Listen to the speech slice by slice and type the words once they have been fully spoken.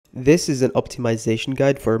This is an optimization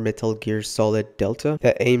guide for Metal Gear Solid Delta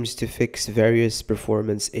that aims to fix various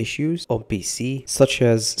performance issues on PC, such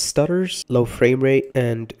as stutters, low frame rate,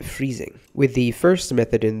 and freezing. With the first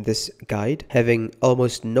method in this guide having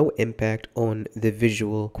almost no impact on the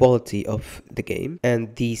visual quality of the game,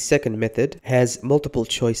 and the second method has multiple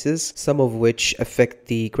choices, some of which affect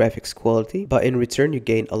the graphics quality, but in return you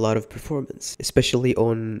gain a lot of performance, especially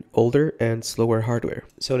on older and slower hardware.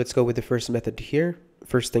 So let's go with the first method here.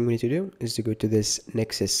 First thing we need to do is to go to this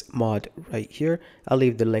Nexus mod right here. I'll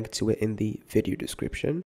leave the link to it in the video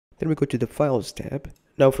description. Then we go to the Files tab.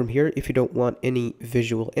 Now from here, if you don't want any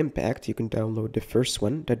visual impact, you can download the first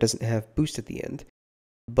one that doesn't have boost at the end.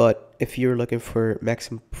 But if you're looking for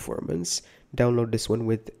maximum performance, download this one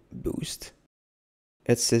with boost.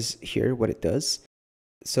 It says here what it does.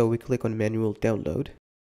 So we click on manual download.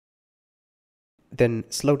 Then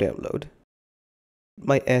slow download.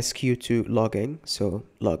 Might ask you to log in, so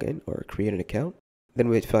log in or create an account. Then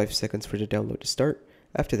wait 5 seconds for the download to start.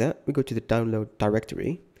 After that, we go to the download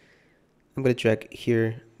directory. I'm going to drag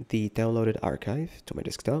here the downloaded archive to my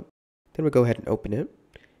desktop. Then we go ahead and open it.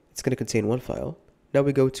 It's going to contain one file. Now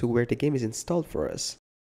we go to where the game is installed for us.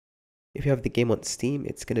 If you have the game on Steam,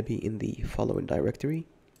 it's going to be in the following directory.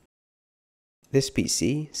 This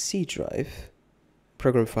PC, C drive,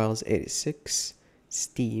 program files 86,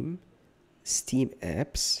 Steam, Steam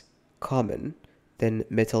apps, common, then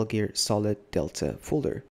Metal Gear Solid Delta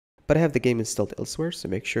folder. But I have the game installed elsewhere, so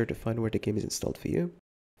make sure to find where the game is installed for you.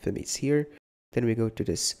 For me, it's here. Then we go to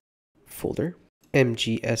this folder,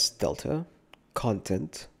 MGS Delta,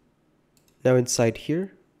 content. Now inside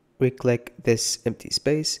here, we click this empty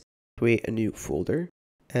space, create a new folder,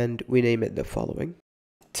 and we name it the following.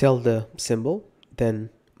 Tilde symbol, then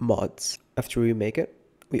mods. After we make it,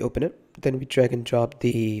 we open it, then we drag and drop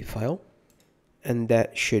the file. And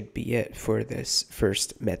that should be it for this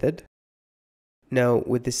first method. Now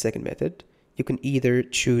with this second method, you can either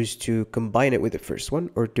choose to combine it with the first one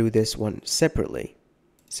or do this one separately.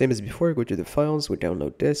 Same as before, go to the files, we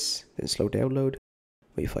download this, then slow download,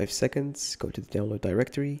 wait 5 seconds, go to the download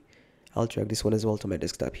directory. I'll drag this one as well to my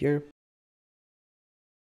desktop here.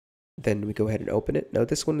 Then we go ahead and open it. Now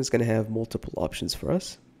this one is going to have multiple options for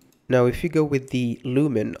us. Now, if you go with the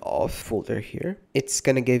Lumen off folder here, it's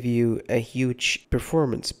going to give you a huge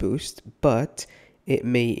performance boost, but it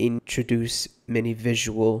may introduce many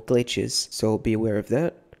visual glitches. So be aware of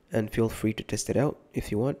that and feel free to test it out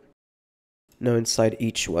if you want. Now, inside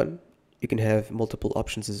each one, you can have multiple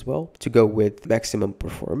options as well to go with maximum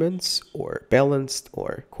performance or balanced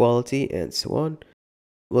or quality and so on.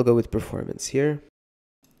 We'll go with performance here.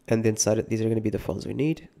 And inside it, these are going to be the files we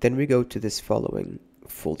need. Then we go to this following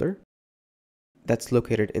folder that's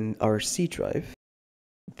located in our C drive,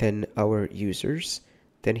 then our users,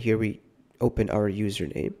 then here we open our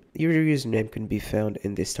username. Your username can be found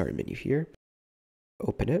in the start menu here.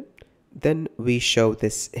 Open it. Then we show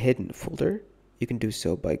this hidden folder. You can do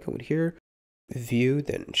so by going here, view,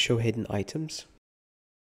 then show hidden items,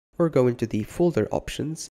 or go into the folder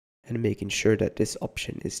options and making sure that this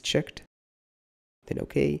option is checked. Then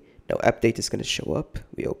okay, now update is going to show up.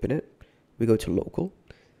 We open it. We go to local,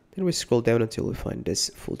 then we scroll down until we find this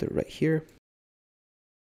folder right here,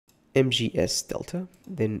 MGS Delta,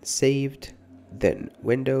 then saved, then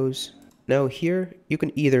Windows. Now here you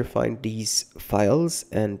can either find these files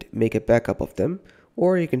and make a backup of them,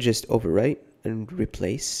 or you can just overwrite and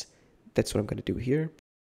replace. That's what I'm going to do here.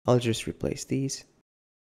 I'll just replace these.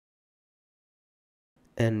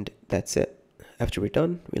 And that's it. After we're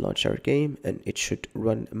done, we launch our game and it should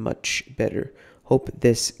run much better. Hope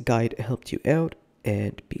this guide helped you out,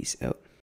 and peace out.